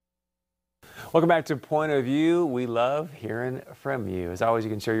Welcome back to Point of View. We love hearing from you. As always,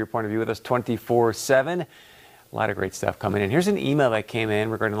 you can share your point of view with us 24/7. A lot of great stuff coming in. Here's an email that came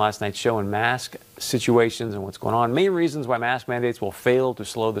in regarding last night's show and mask situations and what's going on. Main reasons why mask mandates will fail to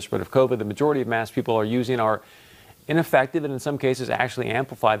slow the spread of COVID. The majority of masks people are using are ineffective and in some cases actually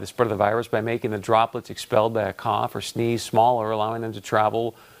amplify the spread of the virus by making the droplets expelled by a cough or sneeze smaller, allowing them to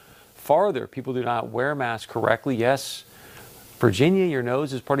travel farther. People do not wear masks correctly. Yes, Virginia, your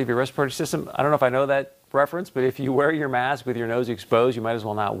nose is part of your respiratory system. I don't know if I know that reference, but if you wear your mask with your nose exposed, you might as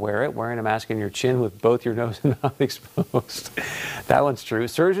well not wear it. Wearing a mask in your chin with both your nose and mouth exposed. That one's true.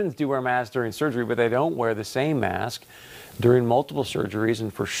 Surgeons do wear masks during surgery, but they don't wear the same mask during multiple surgeries,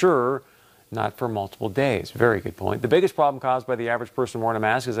 and for sure, not for multiple days. Very good point. The biggest problem caused by the average person wearing a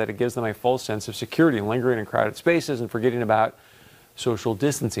mask is that it gives them a false sense of security, lingering in crowded spaces and forgetting about social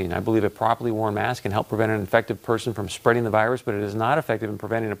distancing. I believe a properly worn mask can help prevent an infected person from spreading the virus, but it is not effective in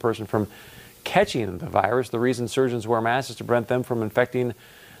preventing a person from catching the virus. The reason surgeons wear masks is to prevent them from infecting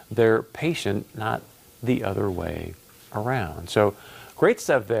their patient, not the other way around. So great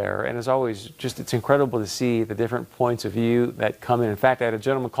stuff there. And as always, just it's incredible to see the different points of view that come in. In fact, I had a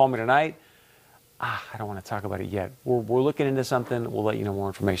gentleman call me tonight. I don't want to talk about it yet. We're looking into something. We'll let you know more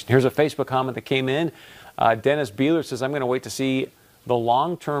information. Here's a Facebook comment that came in. Dennis Beeler says, I'm going to wait to see the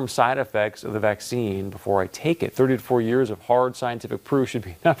long-term side effects of the vaccine before I take it. 30 to 40 years of hard scientific proof should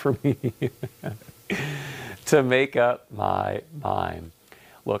be enough for me to make up my mind.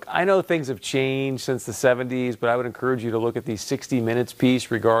 Look, I know things have changed since the 70s, but I would encourage you to look at the 60 Minutes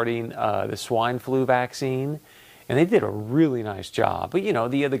piece regarding the swine flu vaccine. And they did a really nice job. But, you know,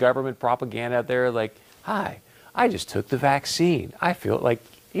 the government propaganda out there like, hi, I just took the vaccine. I feel like,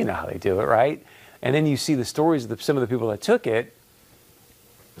 you know how they do it, right? And then you see the stories of some of the people that took it.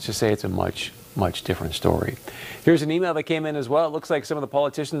 Let's just say it's a much, much different story. Here's an email that came in as well. It looks like some of the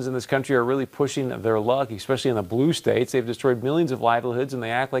politicians in this country are really pushing their luck, especially in the blue states. They've destroyed millions of livelihoods and they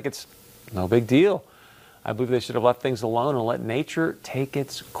act like it's no big deal. I believe they should have left things alone and let nature take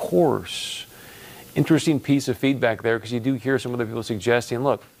its course. Interesting piece of feedback there, because you do hear some of the people suggesting,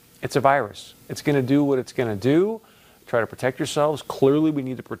 look, it's a virus. It's going to do what it's going to do. Try to protect yourselves. Clearly, we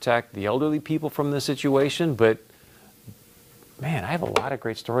need to protect the elderly people from this situation, but man, I have a lot of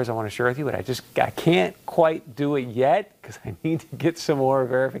great stories I want to share with you, but I can't quite do it yet because I need to get some more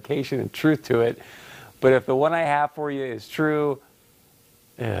verification and truth to it. But if the one I have for you is true,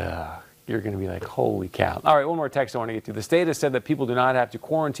 you're going to be like, holy cow. All right, one more text I want to get to. The state has said that people do not have to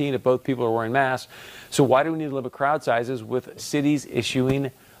quarantine if both people are wearing masks. So why do we need to limit crowd sizes with cities issuing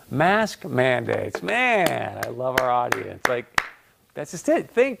mask mandates? Man, I love our audience. Like, that's just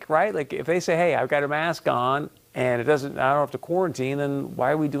it. Think, right? Like, if they say, hey, I've got a mask on, and I don't have to quarantine, then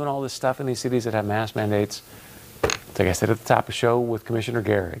why are we doing all this stuff in these cities that have mask mandates? It's like I said at the top of the show with Commissioner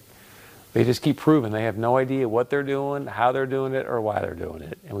Garrick. They just keep proving they have no idea what they're doing, how they're doing it, or why they're doing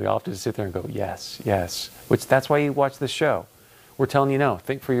it. And we all have to sit there and go, yes, yes. That's why you watch this show. We're telling you no.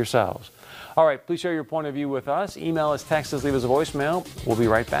 Think for yourselves. All right, please share your point of view with us. Email us, text us, leave us a voicemail. We'll be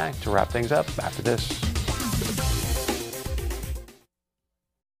right back to wrap things up after this.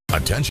 Attention.